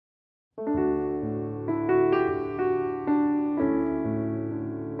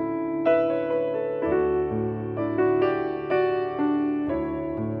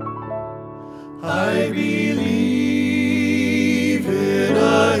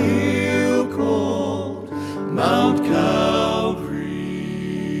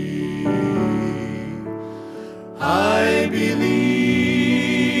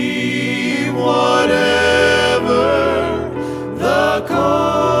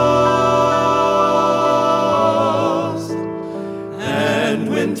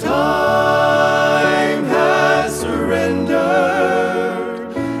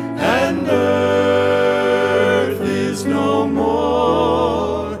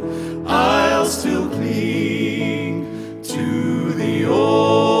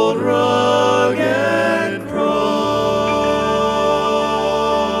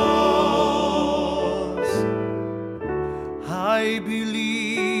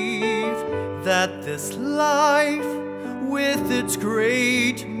that this life with its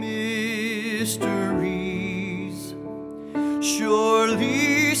great mysteries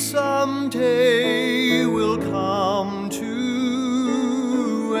surely someday will come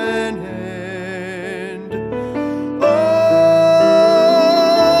to an end. Oh,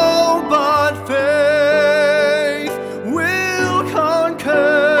 but faith will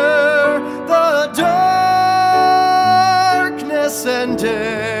conquer the darkness and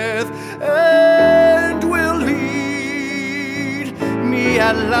death, and will lead me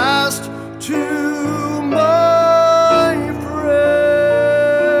at last to my friend.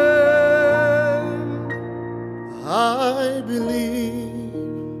 I believe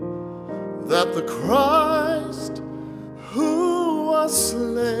that the Christ who was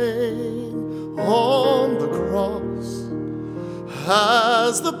slain on the cross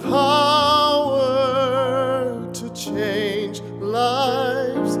has the power